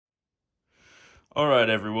All right,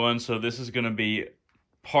 everyone. So this is going to be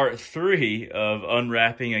part 3 of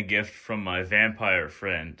unwrapping a gift from my vampire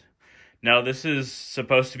friend. Now, this is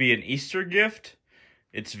supposed to be an Easter gift.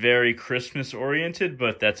 It's very Christmas oriented,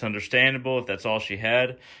 but that's understandable if that's all she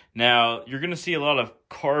had. Now, you're going to see a lot of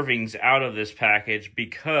carvings out of this package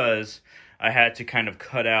because I had to kind of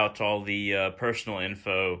cut out all the personal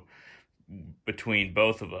info between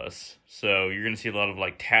both of us. So you're going to see a lot of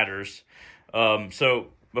like tatters. So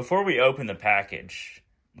before we open the package,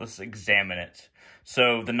 let's examine it.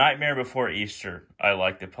 So the Nightmare Before Easter. I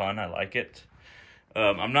like the pun. I like it.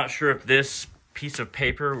 I'm not sure if this piece of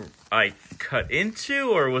paper I cut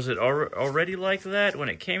into or was it already like that when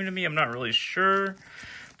it came to me. I'm not really sure.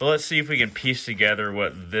 But let's see if we can piece together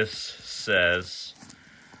what this says.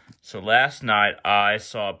 So last night I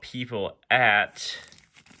saw people at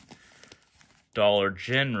Dollar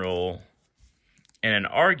General in an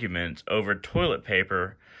argument over toilet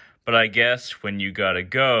paper, but I guess when you gotta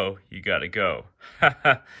go, you gotta go.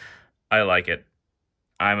 I like it.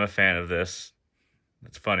 I'm a fan of this.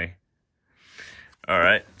 It's funny.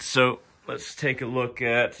 Alright, so let's take a look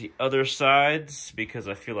at the other sides because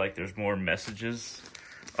I feel like there's more messages.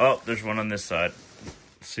 Oh, there's one on this side.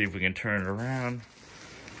 Let's see if we can turn it around.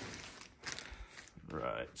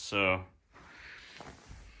 Right, so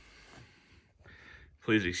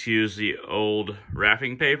please excuse the old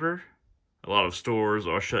wrapping paper. A lot of stores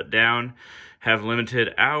are shut down, have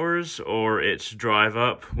limited hours, or it's drive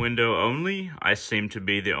up window only. I seem to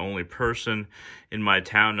be the only person in my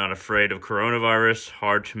town not afraid of coronavirus.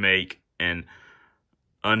 Hard to make an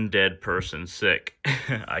undead person sick.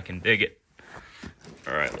 I can dig it.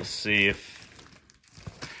 All right, let's see if...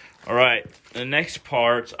 All right, the next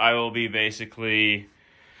part, I will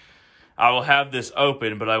have this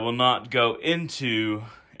open, but I will not go into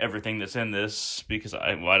everything that's in this because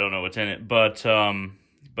I don't know what's in it. But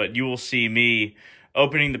you will see me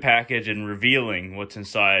opening the package and revealing what's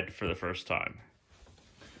inside for the first time.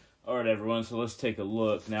 All right, everyone, so let's take a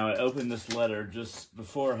look. Now, I opened this letter just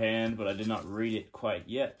beforehand, but I did not read it quite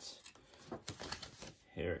yet.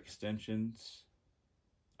 Hair extensions.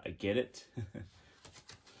 I get it.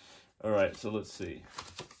 All right, so let's see.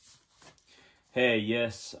 Hey,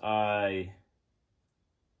 yes, I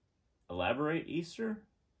elaborate Easter?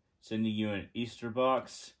 Sending you an Easter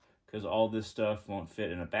box because all this stuff won't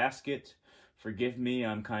fit in a basket. Forgive me,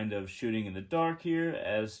 I'm kind of shooting in the dark here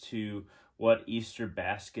as to what Easter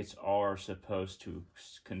baskets are supposed to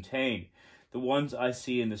contain. The ones I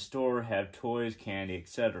see in the store have toys, candy,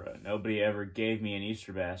 etc. Nobody ever gave me an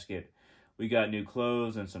Easter basket. We got new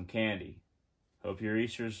clothes and some candy. Hope your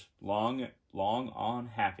Easter's long on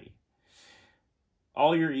happy.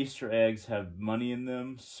 All your Easter eggs have money in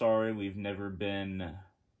them. Sorry, we've never been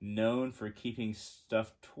known for keeping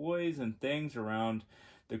stuffed toys and things around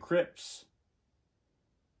the crypts.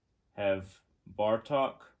 Have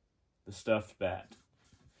Bartok, the stuffed bat.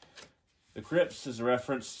 The crypts is a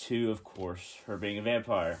reference to, of course, her being a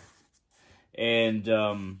vampire. And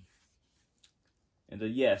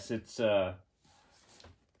yes, it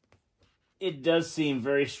does seem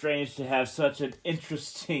very strange to have such an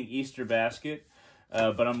interesting Easter basket.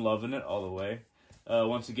 But I'm loving it all the way.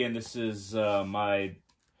 Once again, this is a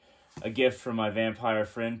gift from my vampire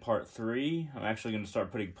friend, part 3. I'm actually going to start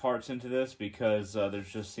putting parts into this because there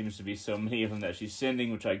just seems to be so many of them that she's sending,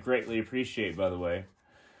 which I greatly appreciate, by the way.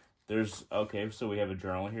 Okay, so we have a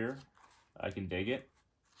journal here. I can dig it.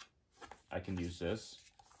 I can use this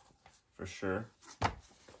for sure.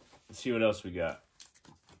 Let's see what else we got.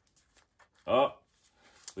 Oh,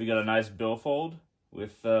 we got a nice billfold.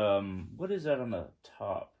 With, what is that on the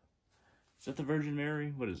top? Is that the Virgin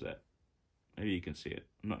Mary? What is that? Maybe you can see it.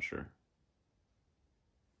 I'm not sure.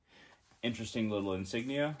 Interesting little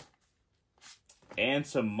insignia. And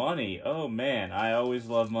some money. Oh, man. I always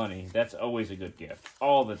love money. That's always a good gift.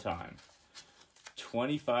 All the time.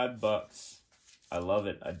 25 bucks. I love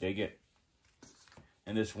it. I dig it.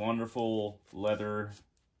 And this wonderful leather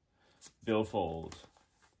billfold.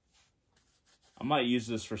 I might use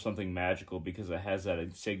this for something magical because it has that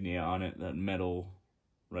insignia on it, that metal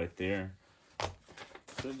right there.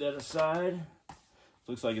 Put that aside.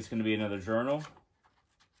 Looks like it's going to be another journal.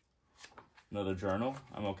 Another journal.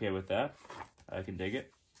 I'm okay with that. I can dig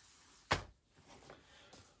it.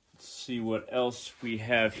 Let's see what else we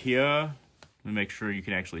have here. Let me make sure you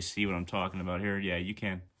can actually see what I'm talking about here. Yeah, you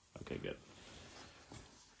can. Okay, good.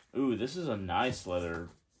 Ooh, this is a nice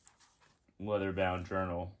leather-bound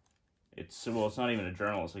journal. It's not even a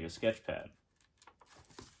journal, it's like a sketch pad.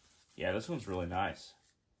 Yeah, this one's really nice.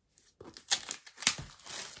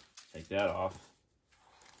 Take that off.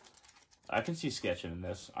 I can see sketching in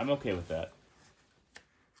this. I'm okay with that.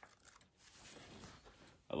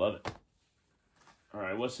 I love it. All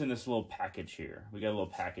right, what's in this little package here? We got a little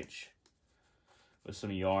package with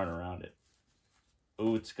some yarn around it.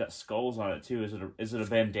 Oh, it's got skulls on it too. Is it a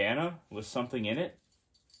bandana with something in it?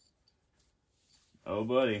 Oh,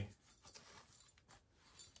 buddy.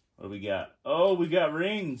 What do we got? Oh, we got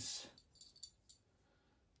rings.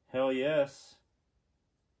 Hell yes.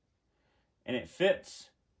 And it fits.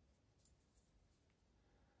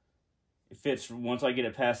 It fits once I get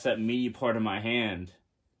it past that meaty part of my hand.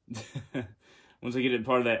 Once I get it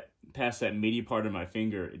past that meaty part of my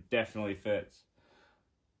finger, it definitely fits.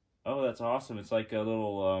 Oh, that's awesome. It's like a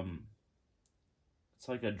little, it's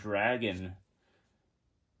like a dragon.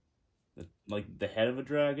 Like the head of a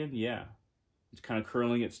dragon? Yeah. It's kind of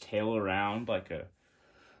curling its tail around like an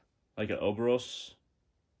Oberos.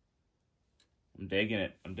 I'm digging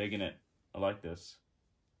it. I'm digging it. I like this.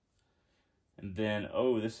 And then,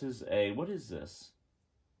 oh, this is a, what is this?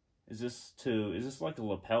 Is this like a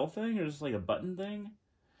lapel thing or is this like a button thing?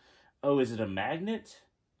 Oh, is it a magnet?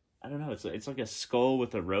 I don't know. It's like a skull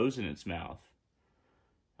with a rose in its mouth.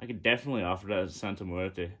 I could definitely offer that as Santa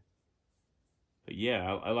Muerte. But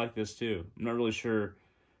yeah, I like this too. I'm not really sure.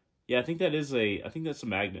 Yeah, I think that's a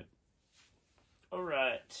magnet. All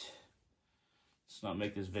right. Let's not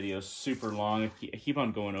make this video super long. I keep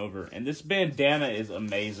on going over. And this bandana is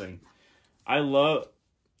amazing. I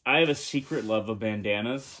have a secret love of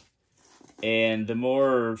bandanas. And the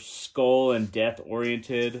more skull and death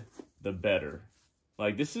oriented, the better.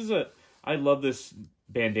 Like I love this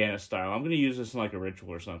bandana style. I'm going to use this in like a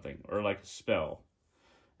ritual or something. Or like a spell.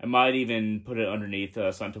 I might even put it underneath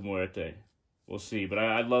Santa Muerte. We'll see. But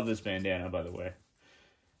I love this bandana, by the way.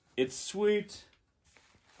 It's sweet.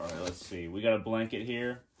 Alright, let's see. We got a blanket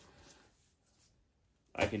here.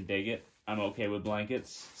 I can dig it. I'm okay with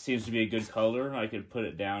blankets. Seems to be a good color. I could put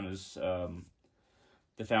it down as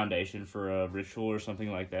the foundation for a ritual or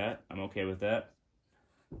something like that. I'm okay with that.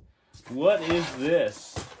 What is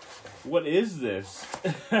this? What is this?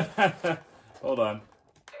 Hold on.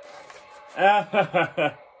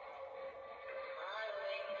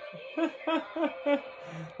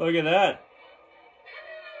 Look at that.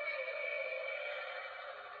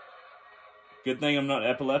 Good thing I'm not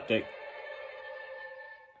epileptic.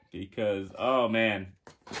 Because, oh man.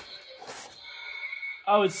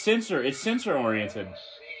 Oh, it's sensor oriented.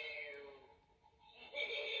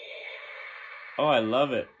 Oh, I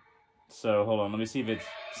love it. So, hold on, let me see if it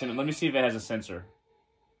has a sensor.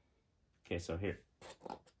 Okay, so here.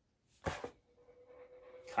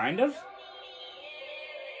 Kind of?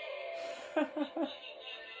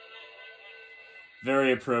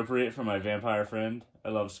 Very appropriate for my vampire friend. I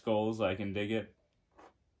love skulls, I can dig it.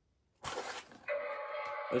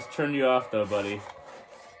 Let's turn you off though, buddy.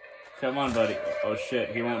 Come on, buddy. Oh shit,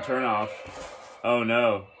 he won't turn off. Oh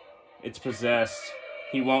no. It's possessed.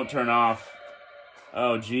 He won't turn off.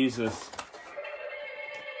 Oh Jesus.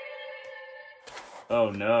 Oh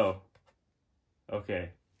no.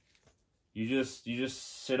 Okay. You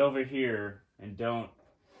just sit over here and don't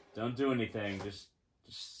do anything. Just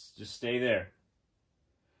stay there.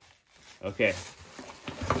 Okay.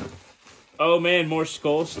 Oh man, more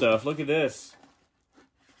skull stuff. Look at this.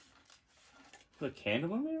 Put a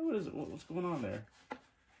candle in there? What's going on there?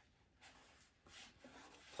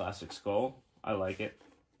 Plastic skull. I like it.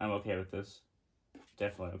 I'm okay with this.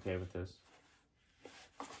 Definitely okay with this.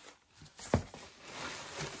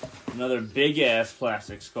 Another big ass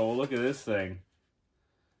plastic skull. Look at this thing.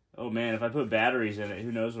 Oh man, if I put batteries in it,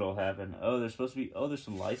 who knows what'll happen. Oh, there's supposed to be, oh, there's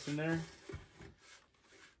some lights in there.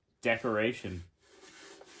 Decoration.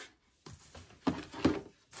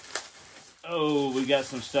 Oh, we got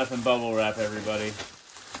some stuff in bubble wrap, everybody.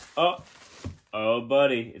 Oh,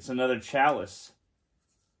 buddy, it's another chalice.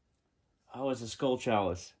 Oh, it's a skull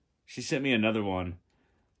chalice. She sent me another one,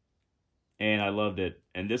 and I loved it.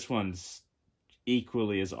 And this one's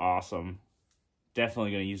equally as awesome.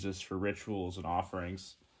 Definitely going to use this for rituals and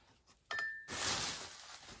offerings.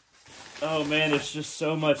 Oh, man, there's just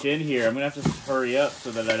so much in here. I'm going to have to hurry up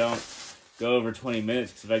so that I don't go over 20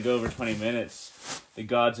 minutes, because if I go over 20 minutes, the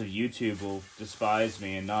gods of YouTube will despise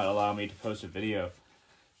me and not allow me to post a video.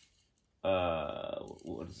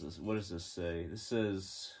 What is this? What does this say? This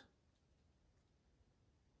says,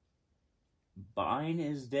 "Fine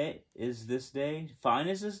is this day? Fine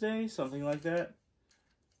is this day?" Something like that.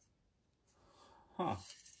 Huh.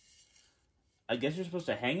 I guess you're supposed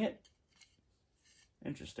to hang it?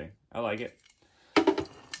 Interesting. I like it.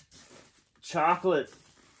 Chocolate.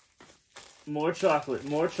 More chocolate.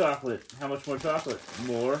 More chocolate. How much more chocolate?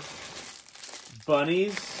 More.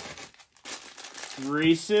 Bunnies.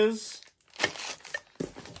 Reese's.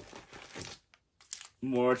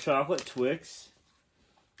 More chocolate. Twix.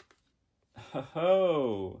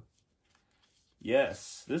 Oh,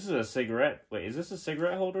 yes. This is a cigarette. Wait, is this a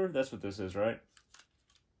cigarette holder? That's what this is, right?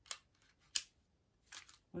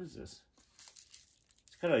 What is this?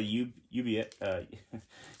 It's got a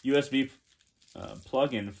USB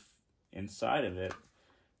plug-in inside of it.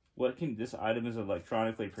 This item is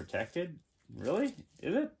electronically protected? Really?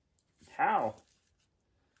 Is it? How?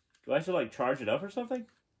 Do I have to like charge it up or something?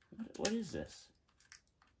 What is this?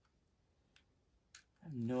 I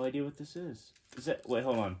have no idea what this is. Is that, wait,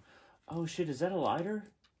 hold on. Oh shit, is that a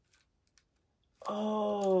lighter?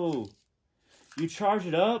 Oh! You charge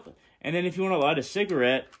it up, and then if you want to light a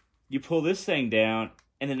cigarette, you pull this thing down,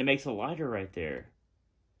 and then it makes a lighter right there.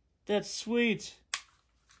 That's sweet.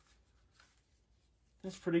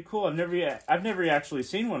 That's pretty cool. I've never actually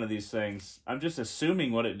seen one of these things. I'm just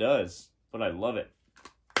assuming what it does, but I love it.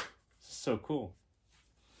 It's so cool.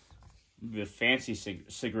 I'm a fancy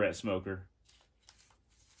cigarette smoker.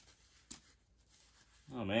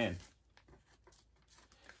 Oh man.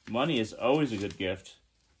 Money is always a good gift.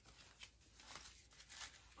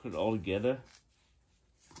 Put it all together.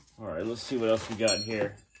 Alright, let's see what else we got in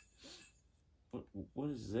here. What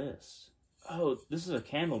is this? Oh, this is a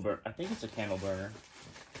candle burner. I think it's a candle burner.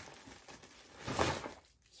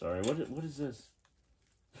 Sorry, what is this?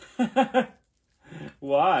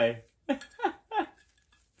 Why?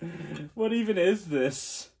 What even is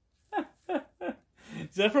this?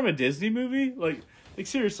 Is that from a Disney movie? Like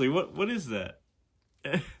seriously, what is that?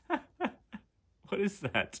 What is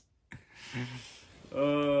that?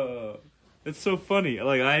 It's so funny.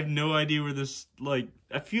 Like, I have no idea where this, like,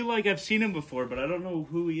 I feel like I've seen him before, but I don't know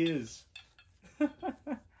who he is.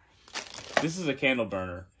 This is a candle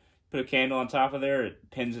burner. Put a candle on top of there, it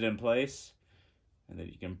pins it in place, and then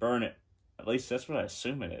you can burn it. At least that's what I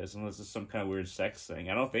assume it is, unless it's some kind of weird sex thing.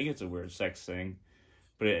 I don't think it's a weird sex thing,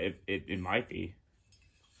 but it might be.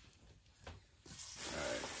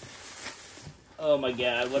 Alright. Oh my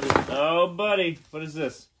god, what is... Oh, buddy, what is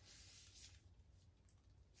this?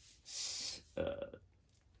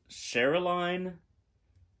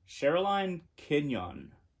 Sherilyn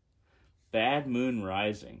Kenyon. Bad Moon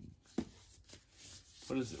Rising.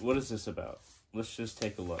 What is this about? Let's just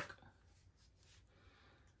take a look.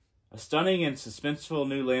 A stunning and suspenseful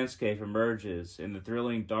new landscape emerges in the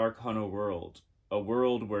thrilling Dark Hunter world. A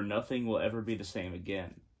world where nothing will ever be the same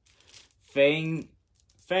again. Fang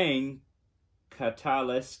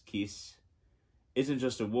Kataleskis isn't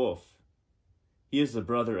just a wolf. He is the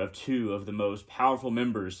brother of two of the most powerful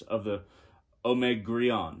members of the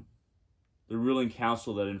Omegrion, the ruling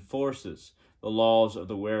council that enforces the laws of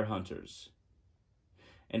the were-hunters.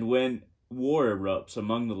 And when war erupts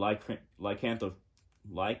among the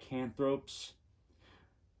lycanthropes,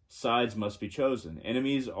 sides must be chosen.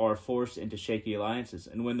 Enemies are forced into shaky alliances,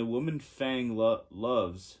 and when the woman Fang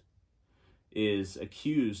loves is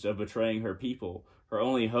accused of betraying her people, her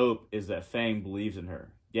only hope is that Fang believes in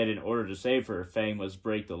her. Yet in order to save her, Fang must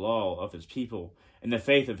break the law of his people and the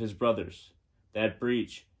faith of his brothers. That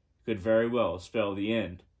breach could very well spell the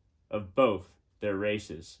end of both their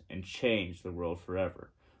races and change the world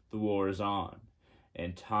forever. The war is on,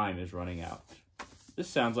 and time is running out. This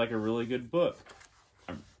sounds like a really good book.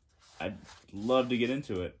 I'd love to get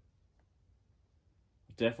into it.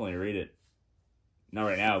 Definitely read it. Not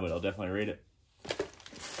right now, but I'll definitely read it.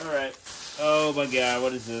 Alright. Oh my god,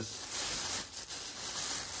 what is this?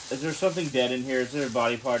 Is there something dead in here? Is there a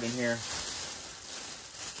body part in here?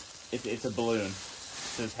 It's a balloon. It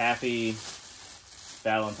says Happy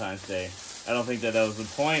Valentine's Day. I don't think that was the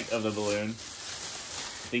point of the balloon.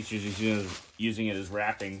 I think she's just using it as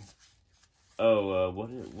wrapping. Oh,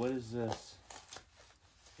 what is this?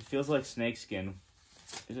 It feels like snakeskin.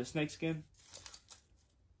 Is it snakeskin?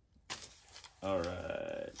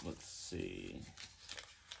 Alright, let's see.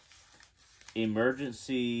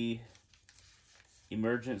 Emergency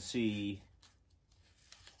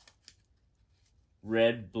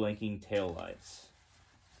red blinking taillights.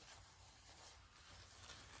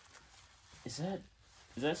 Is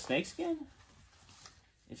that snakeskin?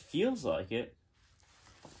 It feels like it.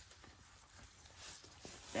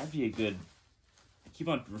 That'd be a good... I keep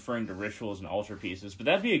on referring to rituals and altar pieces, but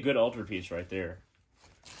that'd be a good altar piece right there.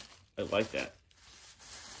 I like that.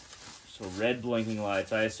 So red blinking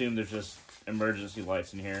lights. I assume there's just emergency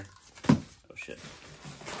lights in here. Oh shit.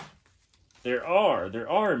 There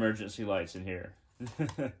are emergency lights in here.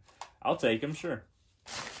 I'll take them, sure.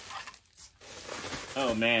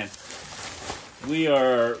 Oh man. We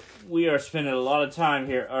are spending a lot of time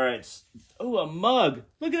here. All right. Oh, a mug.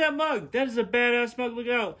 Look at that mug. That is a badass mug. Look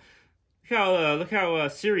how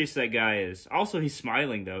serious that guy is. Also, he's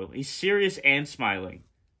smiling though. He's serious and smiling.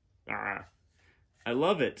 I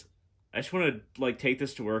love it. I just want to, like, take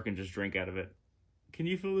this to work and just drink out of it. Can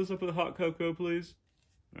you fill this up with hot cocoa, please?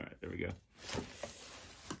 All right, there we go.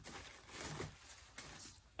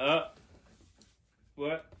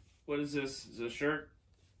 What? What is this? Is it a shirt?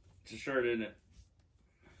 It's a shirt, isn't it?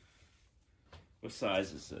 What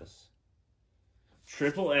size is this?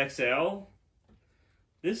 Triple XL?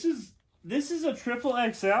 This is a triple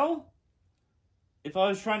XL? If I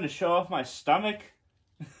was trying to show off my stomach,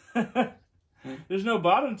 there's no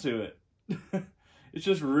bottom to it. It's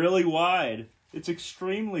just really wide. It's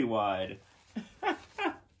extremely wide.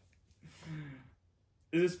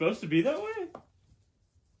 Is it supposed to be that way?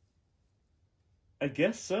 I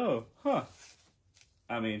guess so. Huh.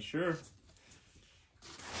 I mean, sure.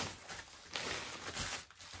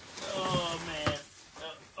 Oh, man.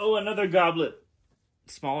 Oh, another goblet.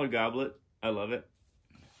 Smaller goblet. I love it.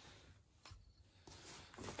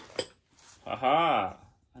 Haha.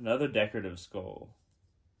 Another decorative skull.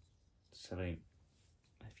 I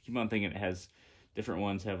keep on thinking it has... Different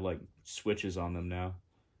ones have, like, switches on them now.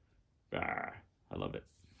 I love it.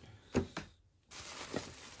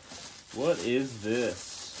 What is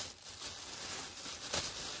this?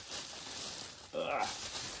 Ugh.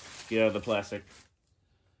 Get out of the plastic.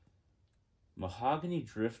 Mahogany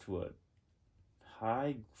driftwood.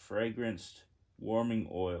 High fragranced warming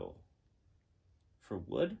oil. For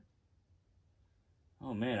wood?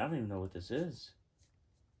 Oh man, I don't even know what this is.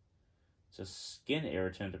 It's a skin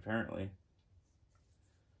irritant, apparently.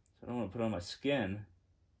 So I don't want to put it on my skin.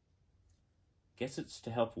 Guess it's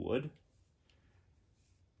to help wood.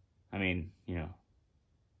 I mean, you know,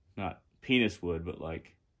 not penis wood, but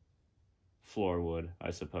like floor wood,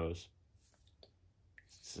 I suppose.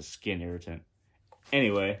 It's a skin irritant.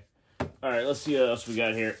 Anyway, all right, let's see what else we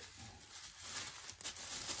got here.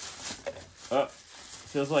 Oh,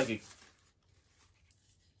 feels like it.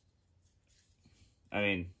 I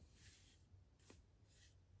mean,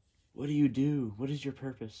 what do you do? What is your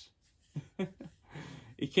purpose?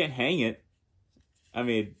 You can't hang it. I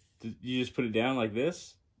mean, you just put it down like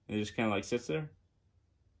this, and it just kind of like sits there.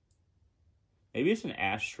 Maybe it's an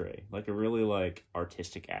ashtray, like a really like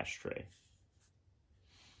artistic ashtray.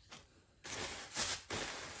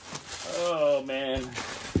 Oh man.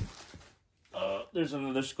 Oh, there's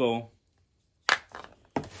another skull.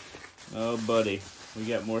 Oh buddy, we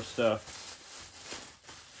got more stuff.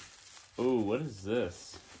 Oh, what is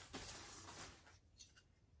this?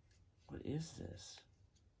 What is this?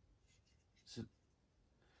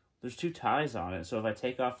 There's two ties on it, so if I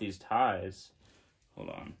take off these ties... Hold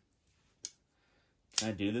on. Can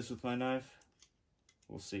I do this with my knife?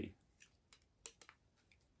 We'll see.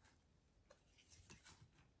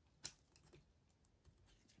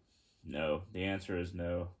 No. The answer is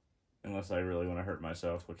no. Unless I really want to hurt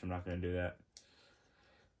myself, which I'm not going to do that.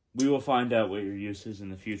 We will find out what your use is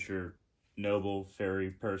in the future, noble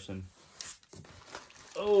fairy person.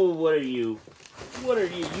 Oh, what are you? What are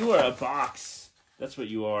you? You are a box. That's what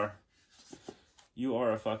you are. You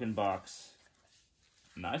are a fucking box.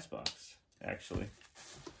 Nice box, actually.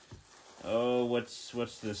 Oh, what's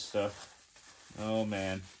this stuff? Oh,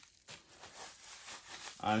 man.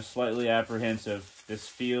 I'm slightly apprehensive. This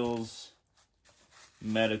feels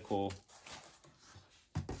medical.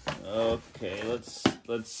 Okay,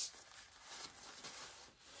 let's...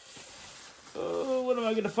 Oh, what am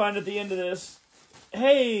I going to find at the end of this?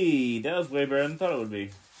 Hey, that was way better than I thought it would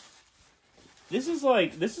be. This is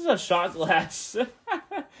a shot glass.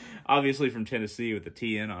 Obviously from Tennessee with the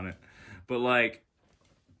TN on it. But like,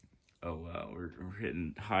 oh wow, we're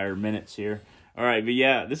hitting higher minutes here. All right, but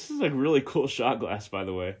yeah, this is a really cool shot glass, by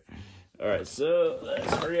the way. All right, so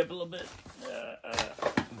let's hurry up a little bit.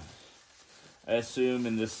 I assume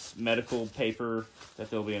in this medical paper that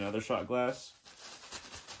there'll be another shot glass.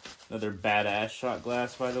 Another badass shot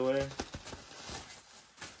glass, by the way.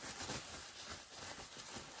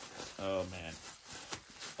 Oh, man.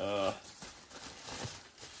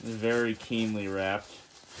 Very keenly wrapped.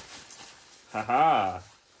 Haha!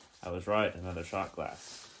 I was right, another shot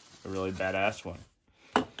glass. A really badass one.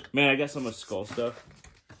 Man, I got so much skull stuff.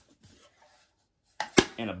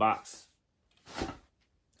 And a box.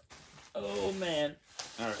 Oh, man.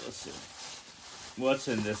 Alright, let's see. What's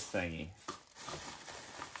in this thingy?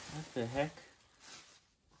 What the heck?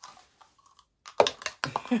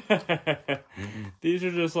 These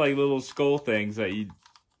are just like little skull things that you...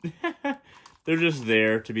 They're just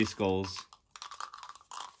there to be skulls.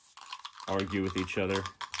 Argue with each other.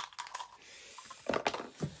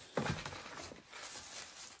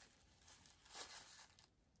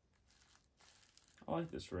 I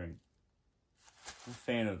like this ring. I'm a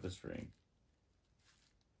fan of this ring.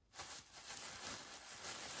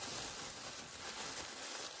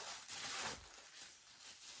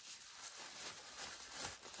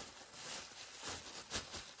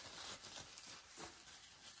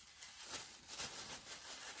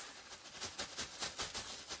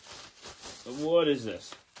 What is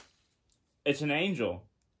this? It's an angel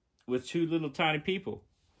with two little tiny people.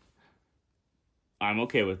 I'm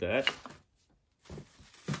okay with that.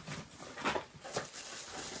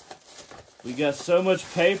 We got so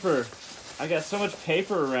much paper. I got so much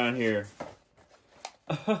paper around here.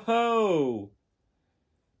 Oh!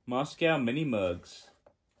 Moscow mini mugs.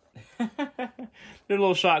 They're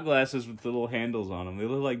little shot glasses with the little handles on them. They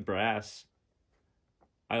look like brass.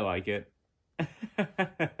 I like it.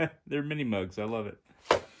 They're mini mugs. I love it.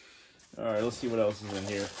 Alright, let's see what else is in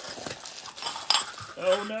here.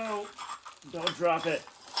 Oh no! Don't drop it.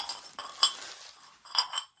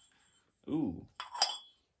 Ooh.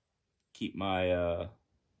 Keep my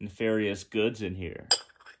nefarious goods in here.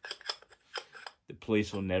 The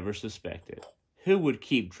police will never suspect it. Who would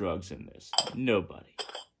keep drugs in this? Nobody.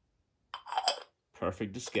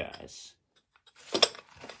 Perfect disguise.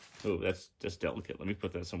 Oh, that's delicate. Let me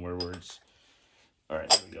put that somewhere where it's...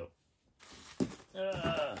 Alright, here we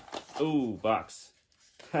go. Ooh, box.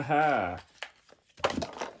 Haha.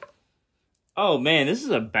 Oh, man, this is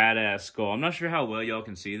a badass skull. I'm not sure how well y'all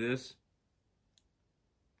can see this.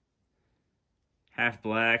 Half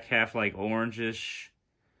black, half like orangish.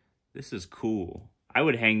 This is cool. I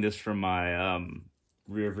would hang this from my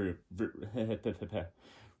rear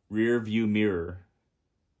view mirror.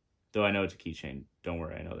 Though I know it's a keychain. Don't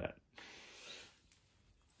worry, I know that.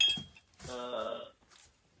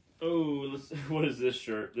 Oh, what is this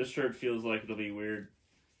shirt? This shirt feels like it'll be weird.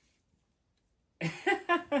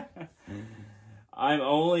 I'm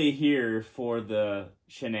only here for the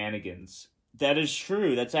shenanigans. That is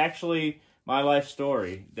true. That's actually my life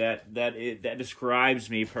story. That describes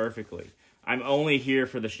me perfectly. I'm only here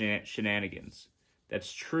for the shenanigans.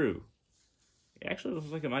 That's true. It actually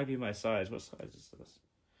looks like it might be my size. What size is this?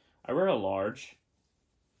 I wear a large.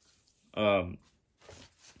 But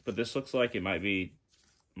this looks like it might be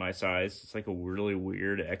my size. It's like a really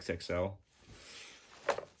weird XXL.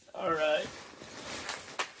 Alright.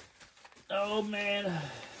 Oh man.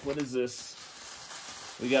 What is this?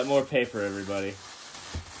 We got more paper, everybody.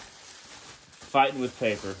 Fighting with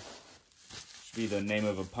paper. Should be the name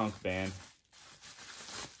of a punk band.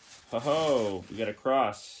 Ho-ho! We got a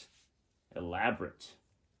cross. Elaborate.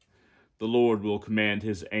 The Lord will command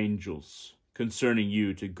his angels concerning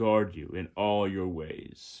you to guard you in all your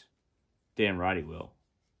ways. Damn right he will.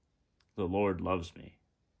 The Lord loves me.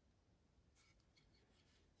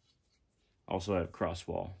 Also, I have cross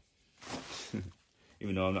wall.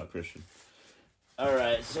 Even though I'm not Christian.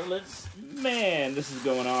 Alright, so let's... Man, this is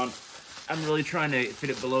going on. I'm really trying to fit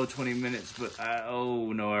it below 20 minutes, but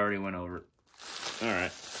oh no, I already went over it.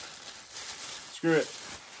 Alright. Screw it.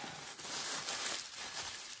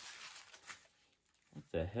 What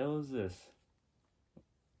the hell is this?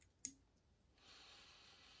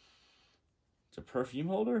 It's a perfume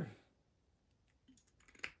holder?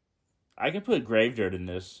 I can put grave dirt in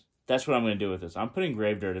this. That's what I'm going to do with this. I'm putting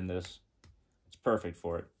grave dirt in this. It's perfect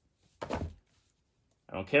for it.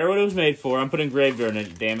 I don't care what it was made for. I'm putting grave dirt in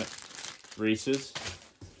it, damn it. Reese's.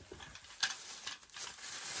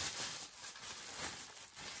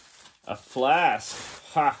 A flask.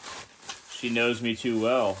 Ha! She knows me too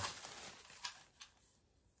well.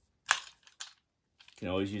 Can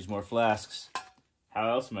always use more flasks. How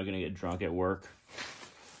else am I going to get drunk at work?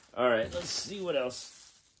 Alright, let's see what else.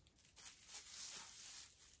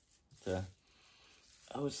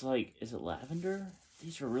 Oh, it's like, is it lavender?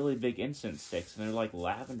 These are really big incense sticks, and they're like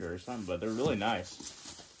lavender or something, but they're really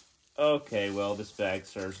nice. Okay, well, this bag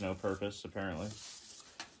serves no purpose, apparently.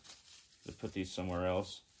 Let's put these somewhere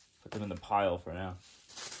else. Put them in the pile for now.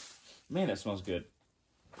 Man, that smells good.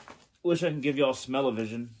 Wish I can give y'all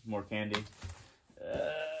smell-o-vision. More candy.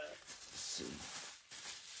 Let's see.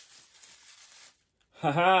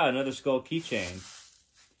 Haha, another skull keychain.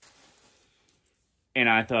 And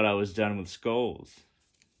I thought I was done with skulls.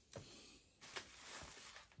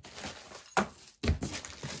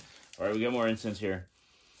 Alright, we got more incense here.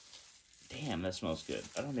 Damn, that smells good.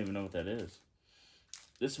 I don't even know what that is.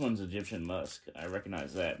 This one's Egyptian musk. I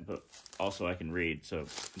recognize that, but also I can read, so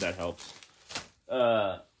that helps.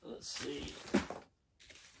 Let's see.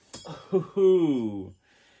 Ooh.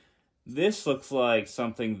 This looks like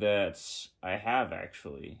something that I have,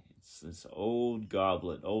 actually. It's this old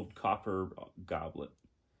goblet, old copper goblet.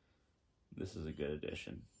 This is a good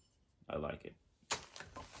addition. I like it.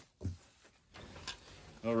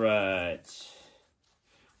 Alright.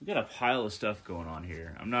 We got a pile of stuff going on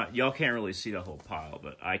here. Y'all can't really see the whole pile,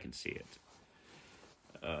 but I can see it.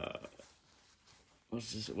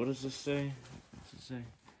 What's this? What does this say? What's it say?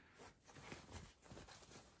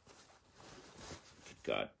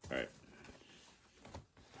 God. Alright.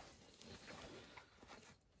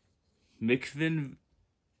 McNiville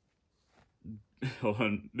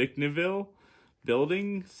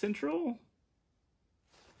Building Central?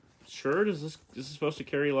 Sure, this is supposed to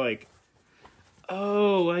carry, like...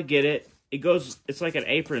 Oh, I get it. It goes... It's like an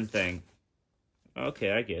apron thing.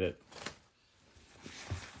 Okay, I get it.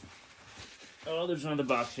 Oh, there's another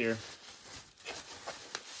box here.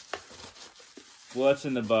 What's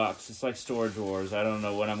in the box? It's like Storage Wars. I don't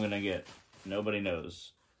know what I'm going to get. Nobody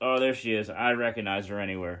knows. Oh, there she is. I recognize her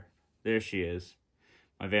anywhere. There she is.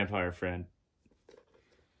 My vampire friend.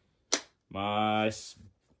 My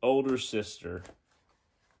older sister.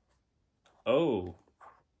 Oh.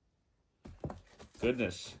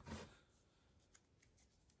 Goodness.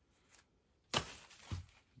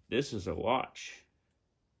 This is a watch.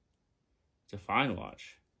 It's a fine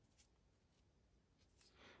watch.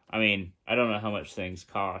 I mean, I don't know how much things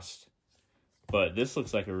cost, but this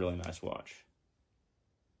looks like a really nice watch.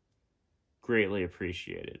 Greatly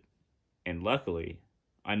appreciated. And luckily,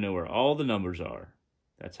 I know where all the numbers are.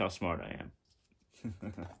 That's how smart I am.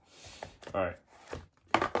 Alright.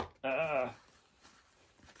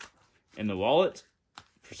 In the wallet,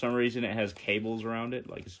 for some reason it has cables around it,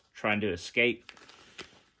 like it's trying to escape.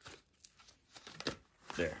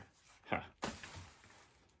 There. Ha.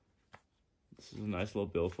 This is a nice little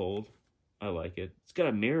billfold. I like it. It's got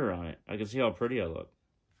a mirror on it. I can see how pretty I look.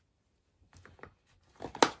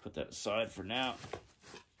 Let's put that aside for now.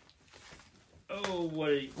 Oh, what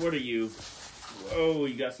are you? Oh,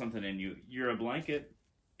 you got something in you. You're a blanket.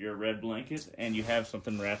 You're a red blanket, and you have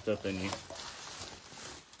something wrapped up in you.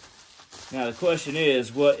 Now, the question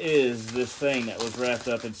is, what is this thing that was wrapped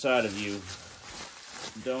up inside of you?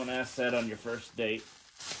 Don't ask that on your first date.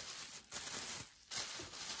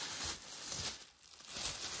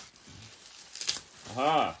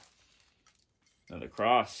 Aha! Another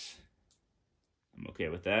cross. I'm okay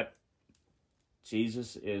with that.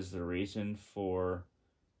 Jesus is the reason for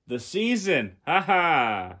the season.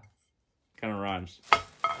 Haha! Kind of rhymes.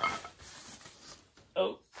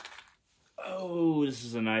 Oh, this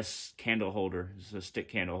is a nice candle holder. This is a stick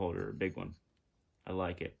candle holder, a big one. I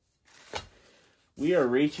like it. We are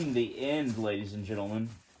reaching the end, ladies and gentlemen.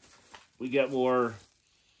 We got more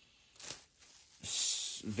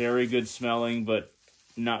very good smelling, but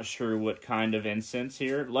not sure what kind of incense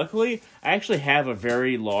here. Luckily, I actually have a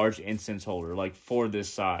very large incense holder, like for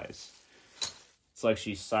this size. It's like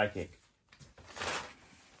she's psychic.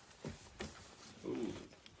 Ooh,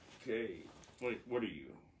 okay. Wait, what are you?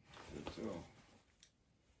 So,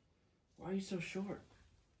 why are you so short?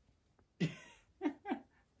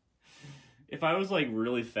 If I was like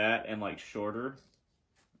really fat and like shorter,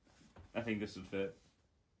 I think this would fit.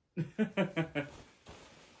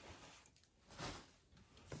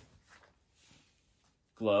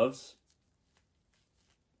 Gloves.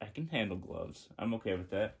 I can handle gloves. I'm okay with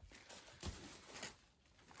that.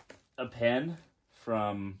 A pen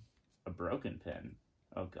from a broken pen.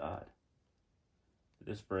 Oh God. Did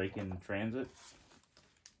this break in transit?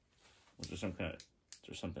 Was there some kind of, is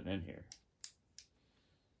there something in here?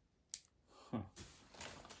 Huh.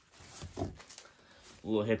 A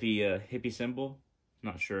little hippie symbol.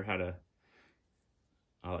 Not sure how to,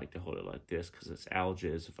 I like to hold it like this because it's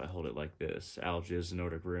algiz. If I hold it like this, algiz,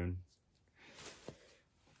 Nordic rune.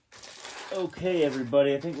 Okay,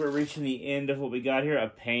 everybody, I think we're reaching the end of what we got here.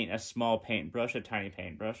 A small paintbrush, a tiny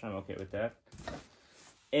paintbrush. I'm okay with that.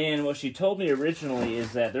 And what she told me originally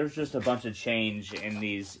is that there's just a bunch of change in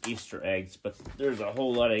these Easter eggs, but there's a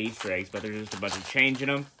whole lot of Easter eggs, but there's just a bunch of change in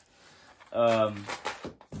them.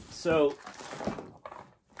 So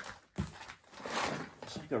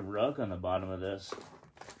it's like a rug on the bottom of this.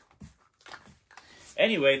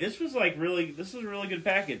 Anyway, this was a really good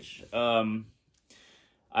package.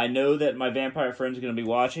 I know that my vampire friends are going to be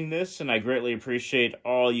watching this, and I greatly appreciate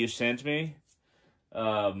all you sent me.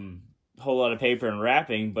 Whole lot of paper and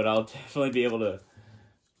wrapping, but I'll definitely be able to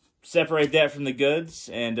separate that from the goods.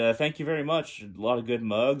 And thank you very much. A lot of good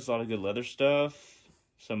mugs, a lot of good leather stuff,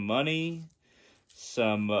 some money,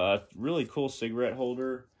 some really cool cigarette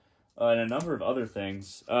holder, and a number of other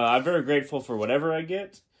things. I'm very grateful for whatever I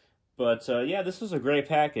get. But yeah, this was a great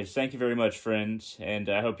package. Thank you very much, friends. And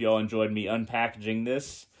I hope you all enjoyed me unpackaging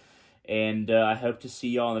this. And I hope to see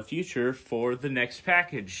y'all in the future for the next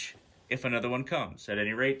package, if another one comes. At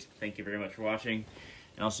any rate, thank you very much for watching,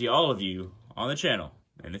 and I'll see all of you on the channel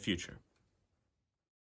in the future.